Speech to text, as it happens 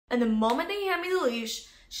And the moment they hand me the leash,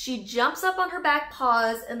 she jumps up on her back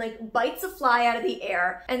paws and like bites a fly out of the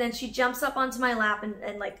air. And then she jumps up onto my lap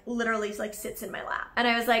and like literally like sits in my lap. And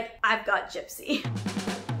I was like, I've got Gypsy.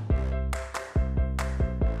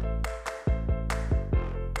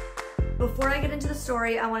 Before I get into the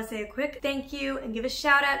story, I want to say a quick thank you and give a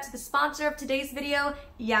shout out to the sponsor of today's video,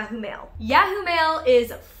 Yahoo Mail. Yahoo Mail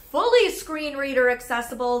is fully screen reader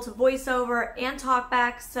accessible to voiceover and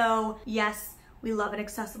talkback, so yes, we love an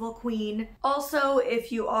accessible queen. Also,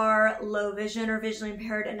 if you are low vision or visually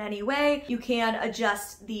impaired in any way, you can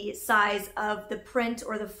adjust the size of the print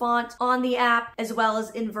or the font on the app, as well as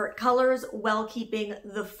invert colors while keeping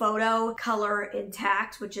the photo color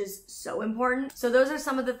intact, which is so important. So those are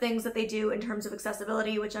some of the things that they do in terms of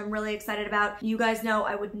accessibility, which I'm really excited about. You guys know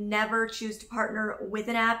I would never choose to partner with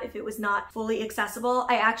an app if it was not fully accessible.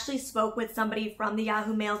 I actually spoke with somebody from the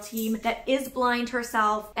Yahoo Mail team that is blind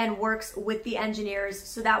herself and works with the engineers,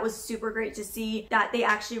 so that was super great to see that they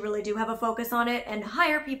actually really do have a focus on it and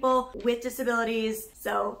hire people with disabilities,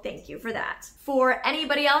 so thank you for that. For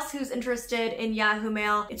anybody else who's interested in Yahoo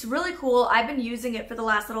Mail, it's really cool. I've been using it for the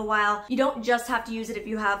last little while. You don't just have to use it if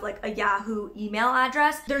you have like a Yahoo email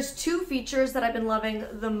address. There's two features that I've been loving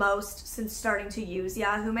the most since starting to use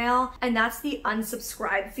Yahoo Mail, and that's the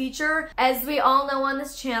unsubscribe feature. As we all know on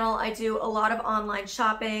this channel, I do a lot of online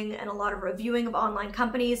shopping and a lot of reviewing of online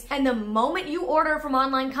companies, and the moment you order from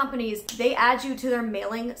online companies, they add you to their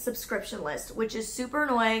mailing subscription list, which is super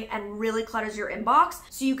annoying and really clutters your inbox.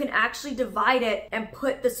 So you can actually divide it and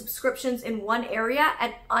put the subscriptions in one area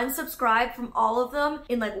and unsubscribe from all of them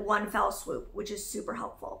in like one fell swoop, which is super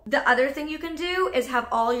helpful. The other thing you can do is have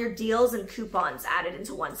all your deals and coupons added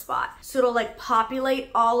into one spot. So it'll like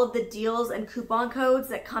populate all of the deals and coupon codes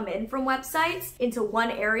that come in from websites into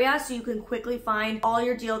one area, so you can quickly find all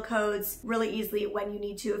your deal codes really easily when you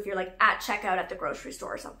need to, if you're like at checkout at the grocery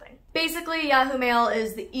store or something. Basically, Yahoo Mail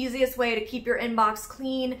is the easiest way to keep your inbox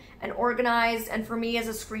clean and organized, and for me as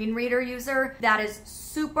a screen reader user, that is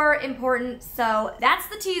super important. So that's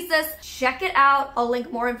the thesis. Check it out. I'll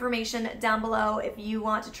link more information down below if you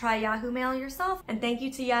want to try Yahoo Mail yourself. And thank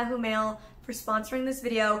you to Yahoo Mail for sponsoring this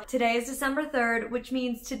video. Today is December 3rd, which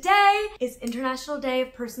means today is International Day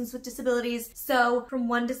of Persons with Disabilities. So from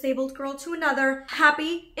one disabled girl to another,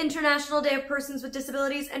 happy International Day of Persons with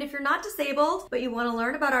Disabilities. And if you're not disabled, but you want to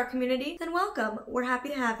learn about our community, then welcome. We're happy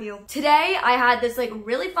to have you. Today, I had this like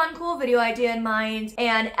really fun, cool video idea in mind,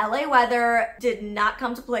 and LA weather did not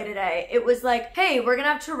come to play today. It was like, hey, we're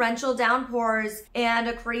gonna have torrential downpours and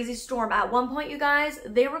a crazy storm. At one point, you guys,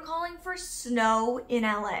 they were calling for snow in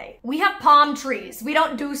LA. We have palm trees. We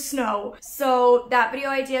don't do snow. So that video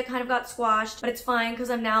idea kind of got squashed, but it's fine because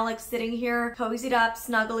I'm now like sitting here cozied up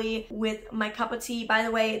snuggly with my cup of tea. By the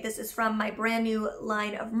way, this is from my brand new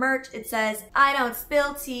line of merch. It says, I don't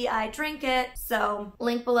spill tea, I drink it. So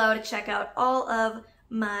link below to check out all of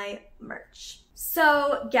my merch.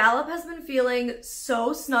 So Gallup has been feeling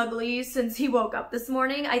so snuggly since he woke up this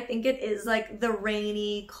morning. I think it is like the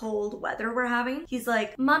rainy, cold weather we're having. He's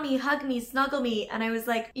like, mommy, hug me, snuggle me. And I was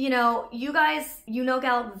like, you know, you guys, you know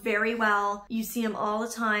Gallup very well. You see him all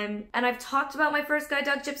the time. And I've talked about my first guide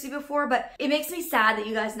dog, Gypsy, before, but it makes me sad that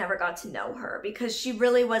you guys never got to know her because she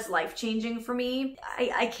really was life-changing for me.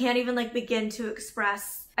 I can't even like begin to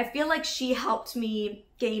express. I feel like she helped me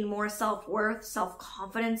gain more self-worth,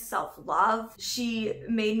 self-confidence, self-love. She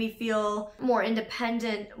made me feel more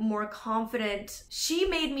independent, more confident. She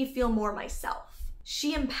made me feel more myself.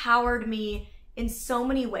 She empowered me in so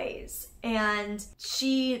many ways, and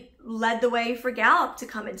she led the way for Gallup to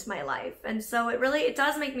come into my life. And so it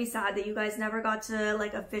does make me sad that you guys never got to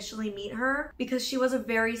like officially meet her, because she was a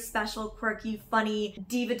very special, quirky, funny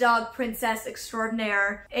diva dog princess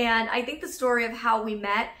extraordinaire. And I think the story of how we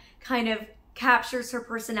met kind of captures her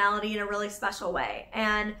personality in a really special way.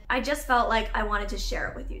 And I just felt like I wanted to share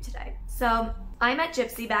it with you today. So I met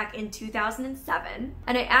Gypsy back in 2007,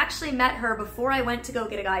 and I actually met her before I went to go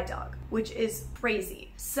get a guide dog, which is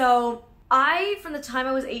crazy. So I, from the time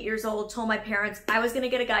I was 8 years old, told my parents I was gonna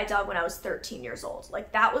get a guide dog when I was 13 years old.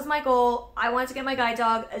 Like, that was my goal. I wanted to get my guide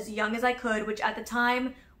dog as young as I could, which at the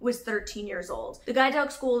time was 13 years old. The guide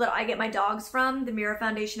dog school that I get my dogs from, the Mira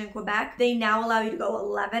Foundation in Quebec, they now allow you to go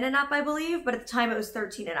 11 and up, I believe, but at the time it was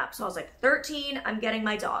 13 and up. So I was like, 13, I'm getting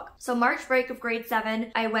my dog. So March break of grade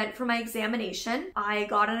 7, I went for my examination. I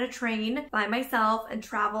got on a train by myself and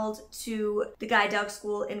traveled to the guide dog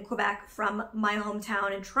school in Quebec from my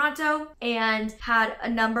hometown in Toronto, and had a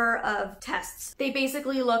number of tests. They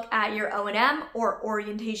basically look at your O&M, or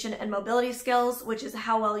orientation and mobility skills, which is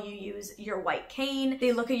how well you use your white cane.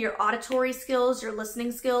 They look look at your auditory skills, your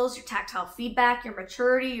listening skills, your tactile feedback, your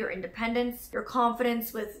maturity, your independence, your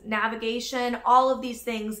confidence with navigation, all of these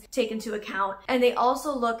things take into account. And they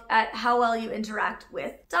also look at how well you interact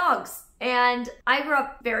with dogs. And I grew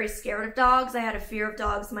up very scared of dogs. I had a fear of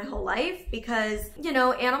dogs my whole life because, you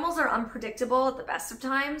know, animals are unpredictable at the best of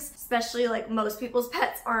times, especially like most people's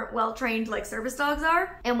pets aren't well trained like service dogs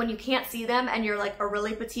are. And when you can't see them and you're like a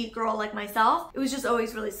really petite girl like myself, it was just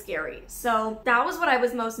always really scary. So that was what I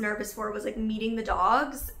was most nervous for, was like meeting the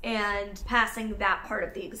dogs and passing that part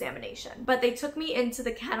of the examination. But they took me into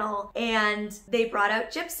the kennel and they brought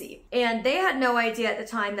out Gypsy. And they had no idea at the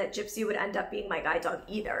time that Gypsy would end up being my guide dog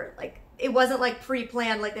either. Like, it wasn't like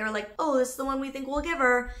pre-planned, like they were like, oh, this is the one we think we'll give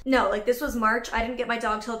her. No, like this was March. I didn't get my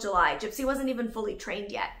dog till July. Gypsy wasn't even fully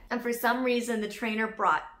trained yet. And for some reason, the trainer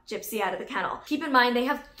brought Gypsy out of the kennel. Keep in mind, they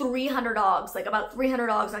have 300 dogs, like about 300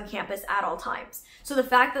 dogs on campus at all times. So the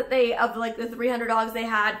fact that of like the 300 dogs they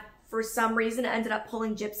had, for some reason ended up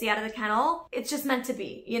pulling Gypsy out of the kennel, it's just meant to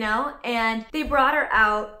be, you know? And they brought her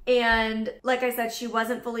out, and like I said, she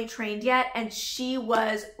wasn't fully trained yet, and she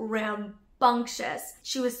was rambunctious.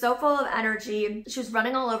 She was so full of energy. She was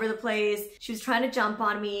running all over the place. She was trying to jump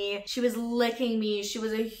on me. She was licking me. She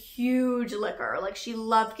was a huge licker. Like, she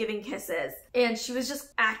loved giving kisses. And she was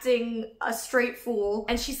just acting a straight fool.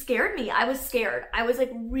 And she scared me. I was scared. I was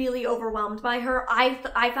like really overwhelmed by her.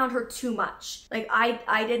 I found her too much. Like,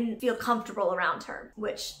 I didn't feel comfortable around her,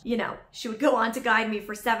 which, you know, she would go on to guide me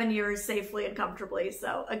for 7 years safely and comfortably.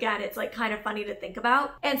 So again, it's like kind of funny to think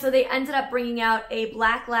about. And so they ended up bringing out a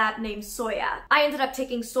black lab named Soya. I ended up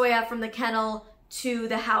taking Soya from the kennel to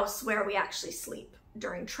the house where we actually sleep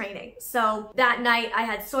during training. So that night I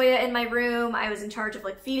had Soya in my room. I was in charge of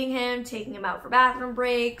like feeding him, taking him out for bathroom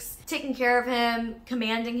breaks, taking care of him,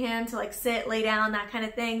 commanding him to like sit, lay down, that kind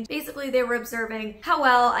of thing. Basically, they were observing how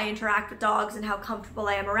well I interact with dogs and how comfortable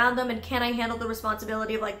I am around them, and can I handle the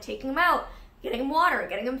responsibility of like taking him out, getting him water,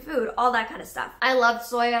 getting him food, all that kind of stuff. I loved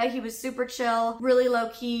Soya. He was super chill, really low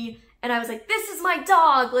key. And I was like, this is my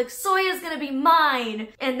dog, like Soya's gonna be mine.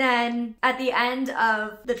 And then at the end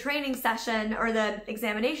of the training session, or the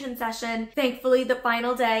examination session, thankfully the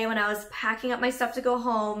final day when I was packing up my stuff to go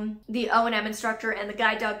home, the O&M instructor and the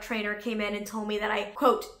guide dog trainer came in and told me that I,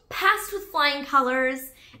 quote, passed with flying colors,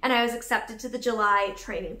 and I was accepted to the July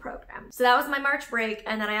training program. So that was my March break,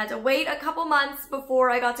 and then I had to wait a couple months before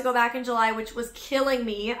I got to go back in July, which was killing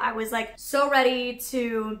me. I was like so ready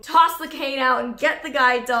to toss the cane out and get the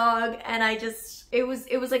guide dog, and it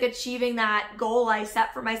was like achieving that goal I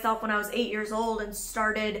set for myself when I was 8 years old and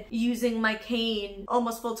started using my cane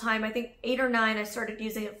almost full time. I think 8 or 9 I started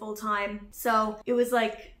using it full time. So it was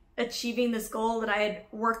like achieving this goal that I had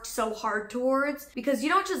worked so hard towards, because you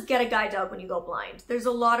don't just get a guide dog when you go blind. There's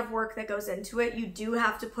a lot of work that goes into it. You do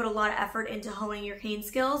have to put a lot of effort into honing your cane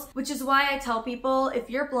skills, which is why I tell people,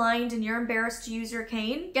 if you're blind and you're embarrassed to use your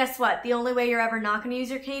cane, guess what? The only way you're ever not going to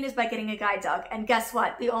use your cane is by getting a guide dog. And guess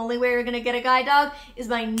what? The only way you're going to get a guide dog is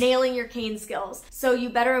by nailing your cane skills. So you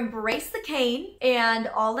better embrace the cane and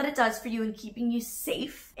all that it does for you in keeping you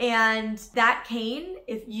safe. And that cane,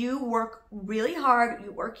 if you work really hard,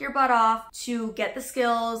 you work your butt off to get the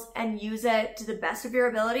skills and use it to the best of your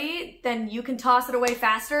ability, then you can toss it away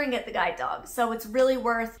faster and get the guide dog. So it's really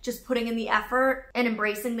worth just putting in the effort and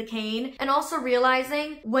embracing the cane, and also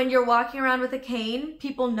realizing when you're walking around with a cane,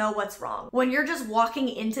 people know what's wrong. When you're just walking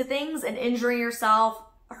into things and injuring yourself,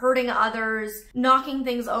 hurting others, knocking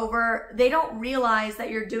things over, they don't realize that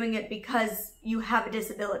you're doing it because you have a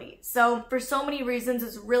disability. So for so many reasons,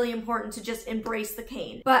 it's really important to just embrace the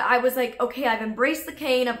cane. But I was like, okay, I've embraced the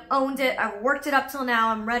cane, I've owned it, I've worked it up till now,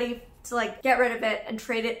 I'm ready to like get rid of it and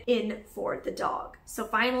trade it in for the dog. So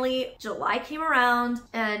finally, July came around,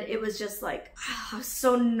 and it was just like, I was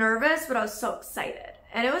so nervous, but I was so excited.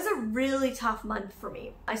 And it was a really tough month for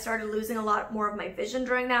me. I started losing a lot more of my vision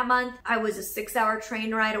during that month. I was a 6-hour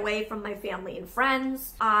train ride away from my family and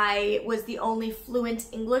friends. I was the only fluent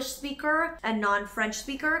English speaker and non-French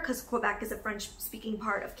speaker, because Quebec is a French-speaking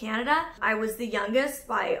part of Canada. I was the youngest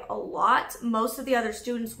by a lot. Most of the other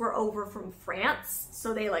students were over from France,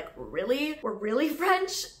 so they like were really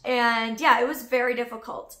French. And yeah, it was very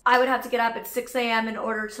difficult. I would have to get up at 6 a.m. in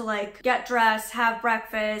order to like get dressed, have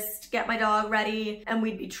breakfast, get my dog ready, and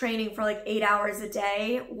we'd be training for like 8 hours a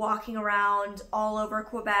day, walking around all over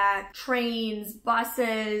Quebec, trains,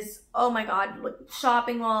 buses, oh my God, like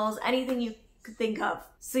shopping malls, anything you could think of.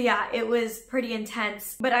 So yeah, it was pretty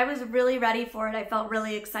intense, but I was really ready for it. I felt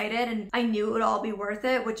really excited and I knew it would all be worth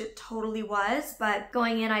it, which it totally was. But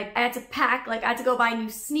going in, I had to pack, like I had to go buy new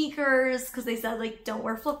sneakers because they said like don't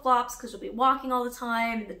wear flip-flops because you'll be walking all the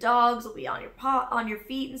time and the dogs will be on your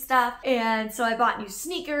feet and stuff. And so I bought new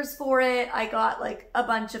sneakers for it. I got like a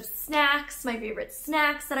bunch of snacks, my favorite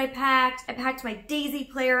snacks that I packed. I packed my Daisy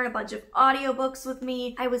player and a bunch of audiobooks with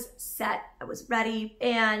me. I was set. I was ready.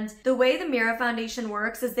 And the way the Mira Foundation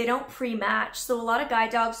works is they don't pre-match. So a lot of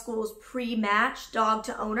guide dog schools pre-match dog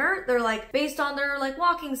to owner. They're like based on their like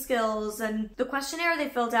walking skills and the questionnaire they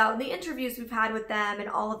filled out and the interviews we've had with them and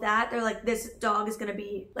all of that. They're like, this dog is going to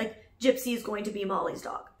be like, Gypsy is going to be Molly's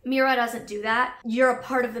dog. Mira doesn't do that. You're a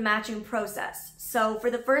part of the matching process. So for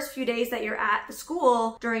the first few days that you're at the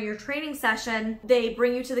school during your training session, they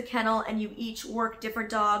bring you to the kennel and you each work different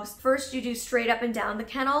dogs. First, you do straight up and down the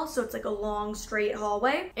kennel. So it's like a long straight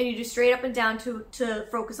hallway and you do straight up and down to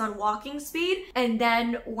focus on walking speed. And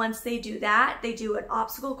then once they do that, they do an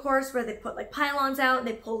obstacle course where they put like pylons out and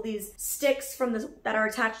they pull these sticks from that are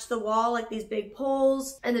attached to the wall, like these big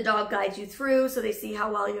poles, and the dog guides you through. So they see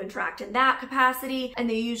how well you interact in that capacity. And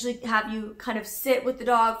they usually have you kind of sit with the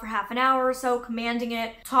dog for half an hour or so, commanding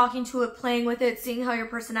it, talking to it, playing with it, seeing how your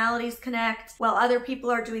personalities connect while other people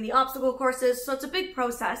are doing the obstacle courses. So it's a big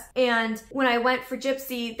process. And when I went for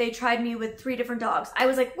Gypsy, they tried me with 3 different dogs. I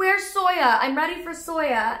was like, where's Soya? I'm ready for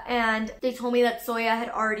Soya. And they told me that Soya had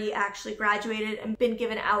already actually graduated and been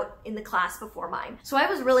given out in the class before mine. So I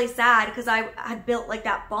was really sad because I had built like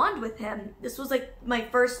that bond with him. This was like my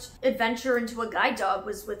first adventure into a guide dog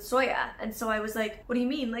was with Soya. And so I was like, what do you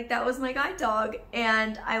mean? Like that was my guide dog.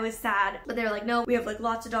 And I was sad, but they were like, no, we have like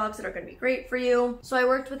lots of dogs that are going to be great for you. So I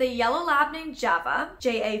worked with a yellow lab named Java,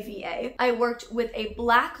 Java. I worked with a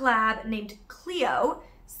black lab named Cleo,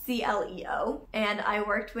 Cleo. And I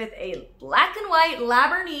worked with a black and white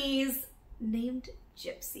Labernese named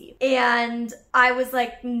Gypsy. And I was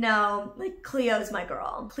like, no, like Cleo's my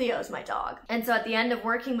girl. Cleo's my dog. And so at the end of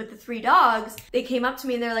working with the 3 dogs, they came up to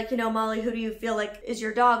me and they're like, you know, Molly, who do you feel like is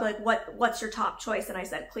your dog? Like what's your top choice? And I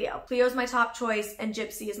said, Cleo. Cleo's my top choice and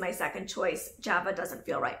Gypsy is my second choice. Java doesn't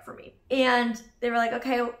feel right for me. And they were like,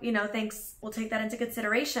 okay, you know, thanks. We'll take that into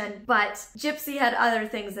consideration. But Gypsy had other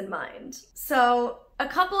things in mind. So a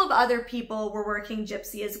couple of other people were working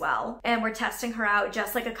Gypsy as well and were testing her out,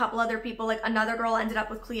 just like a couple other people. Like another girl ended up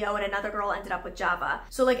with Cleo and another girl ended up with Java.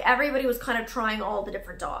 So like everybody was kind of trying all the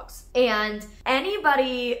different dogs. And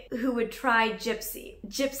anybody who would try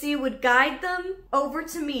Gypsy would guide them over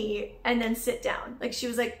to me and then sit down. Like she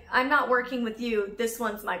was like, I'm not working with you. This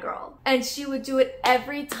one's my girl. And she would do it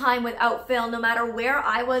every time without fail, no matter where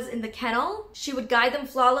I was in the kennel. She would guide them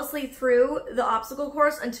flawlessly through the obstacle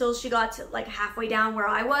course until she got to like halfway down where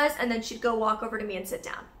I was, and then she'd go walk over to me and sit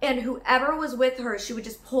down. And whoever was with her, she would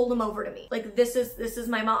just pull them over to me. Like, this is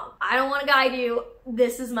my mom. I don't want to guide you.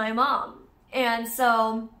 This is my mom. And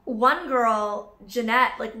so one girl,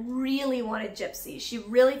 Jeanette, like really wanted Gypsy. She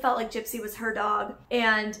really felt like Gypsy was her dog.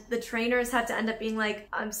 And the trainers had to end up being like,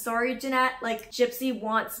 I'm sorry, Jeanette, like Gypsy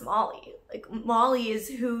wants Molly. Like Molly is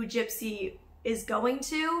who Gypsy is going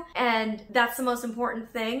to, and that's the most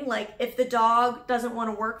important thing. Like if the dog doesn't want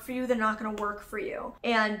to work for you, they're not going to work for you,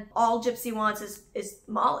 and all Gypsy wants is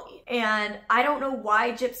Molly. And I don't know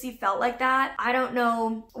why Gypsy felt like that. I don't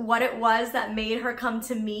know what it was that made her come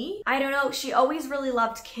to me. I don't know. She always really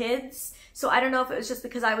loved kids, so I don't know if it was just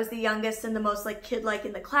because I was the youngest and the most like kid-like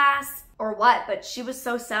in the class or what, but she was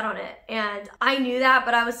so set on it. And I knew that,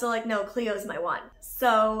 but I was still like, no, Cleo's my one.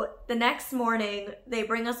 So the next morning, they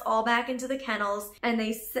bring us all back into the kennels and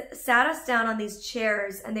they sat us down on these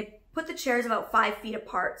chairs and they put the chairs about 5 feet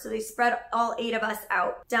apart. So they spread all 8 of us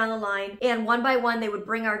out down the line, and one by one, they would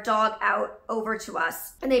bring our dog out over to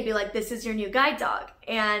us and they'd be like, this is your new guide dog.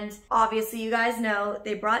 And obviously you guys know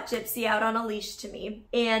they brought Gypsy out on a leash to me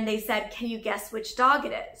and they said, can you guess which dog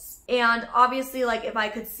it is? And obviously, like if I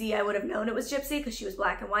could see, I would have known it was Gypsy because she was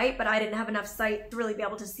black and white, but I didn't have enough sight to really be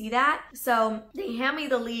able to see that. So they hand me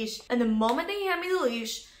the leash, and the moment they hand me the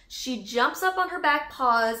leash, she jumps up on her back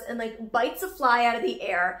paws and like bites a fly out of the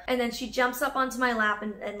air. And then she jumps up onto my lap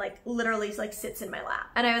and like literally like sits in my lap.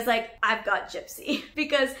 And I was like, I've got Gypsy,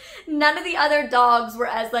 because none of the other dogs were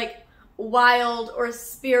as like wild or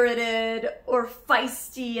spirited or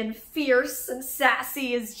feisty and fierce and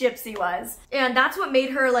sassy as Gypsy was. And that's what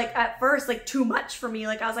made her, like, at first, like, too much for me.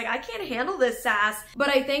 Like, I was like, I can't handle this sass. But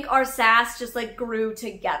I think our sass just, like, grew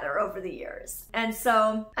together over the years. And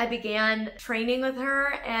so I began training with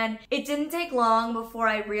her, and it didn't take long before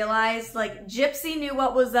I realized, like, Gypsy knew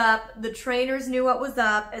what was up, the trainers knew what was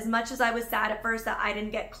up. As much as I was sad at first that I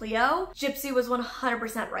didn't get Cleo, Gypsy was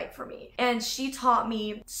 100% right for me. And she taught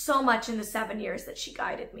me so much in the 7 years that she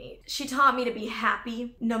guided me. She taught me to be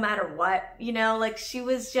happy no matter what, you know, like she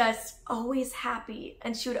was just always happy,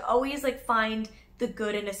 and she would always like find the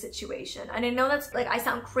good in a situation. And I know that's like, I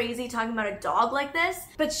sound crazy talking about a dog like this,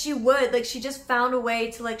 but she would, like, she just found a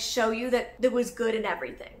way to like show you that there was good in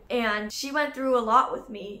everything. And she went through a lot with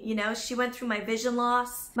me, you know? She went through my vision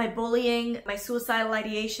loss, my bullying, my suicidal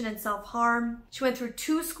ideation and self-harm. She went through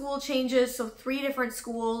 2 school changes, so 3 different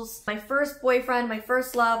schools, my first boyfriend, my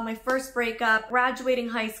first love, my first breakup, graduating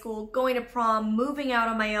high school, going to prom, moving out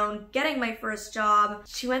on my own, getting my first job.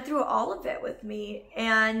 She went through all of it with me.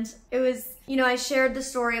 And it was, you know, I shared the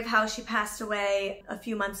story of how she passed away a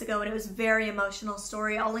few months ago, and it was a very emotional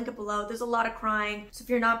story. I'll link it below. There's a lot of crying, so if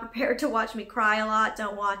you're not prepared to watch me cry a lot,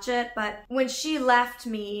 don't watch it. But when she left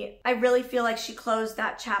me, I really feel like she closed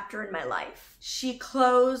that chapter in my life. She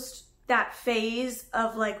closed that phase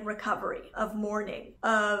of like recovery, of mourning,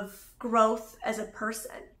 of growth as a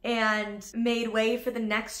person, and made way for the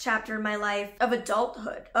next chapter in my life of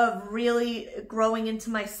adulthood, of really growing into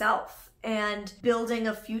myself and building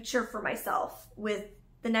a future for myself with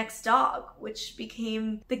the next dog, which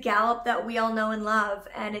became the Gallop that we all know and love.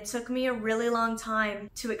 And it took me a really long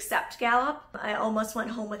time to accept Gallop. I almost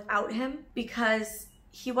went home without him because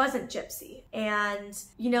he wasn't Gypsy. And,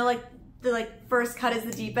 you know, like, the first cut is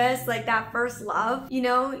the deepest, like that first love, you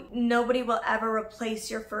know, nobody will ever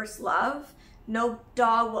replace your first love. No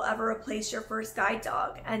dog will ever replace your first guide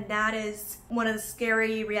dog. And that is one of the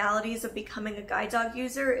scary realities of becoming a guide dog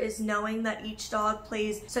user, is knowing that each dog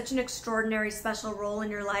plays such an extraordinary special role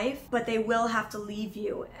in your life, but they will have to leave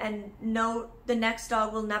you. And no, the next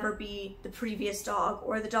dog will never be the previous dog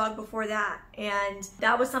or the dog before that. And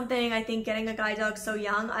that was something I think getting a guide dog so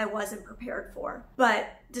young, I wasn't prepared for. But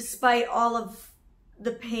despite all of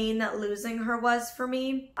the pain that losing her was for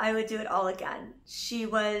me, I would do it all again. She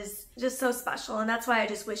was just so special, and that's why I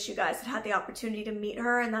just wish you guys had had the opportunity to meet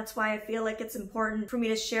her, and that's why I feel like it's important for me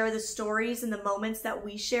to share the stories and the moments that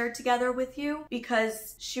we shared together with you,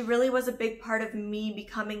 because she really was a big part of me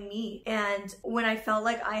becoming me. And when I felt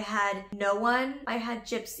like I had no one, I had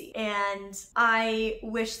Gypsy, and I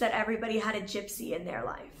wish that everybody had a Gypsy in their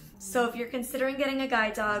life. So if you're considering getting a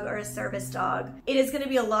guide dog or a service dog, it is going to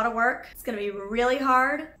be a lot of work. It's going to be really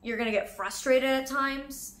hard. You're going to get frustrated at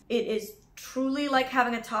times. It is truly like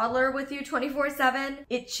having a toddler with you 24/7.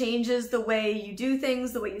 It changes the way you do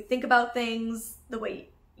things, the way you think about things, the way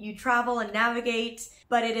you travel and navigate,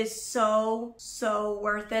 but it is so, so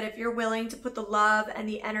worth it. If you're willing to put the love and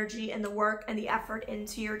the energy and the work and the effort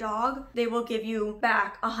into your dog, they will give you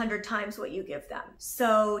back 100 times what you give them.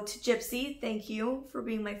 So to Gypsy, thank you for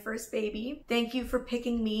being my first baby. Thank you for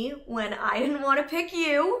picking me when I didn't want to pick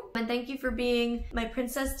you. And thank you for being my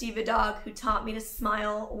Princess Diva dog who taught me to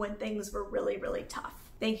smile when things were really, really tough.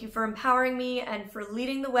 Thank you for empowering me and for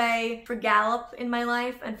leading the way for Gallop in my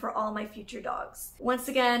life and for all my future dogs. Once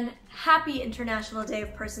again, happy International Day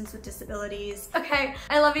of Persons with Disabilities. Okay,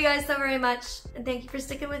 I love you guys so very much, and thank you for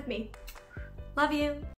sticking with me. Love you.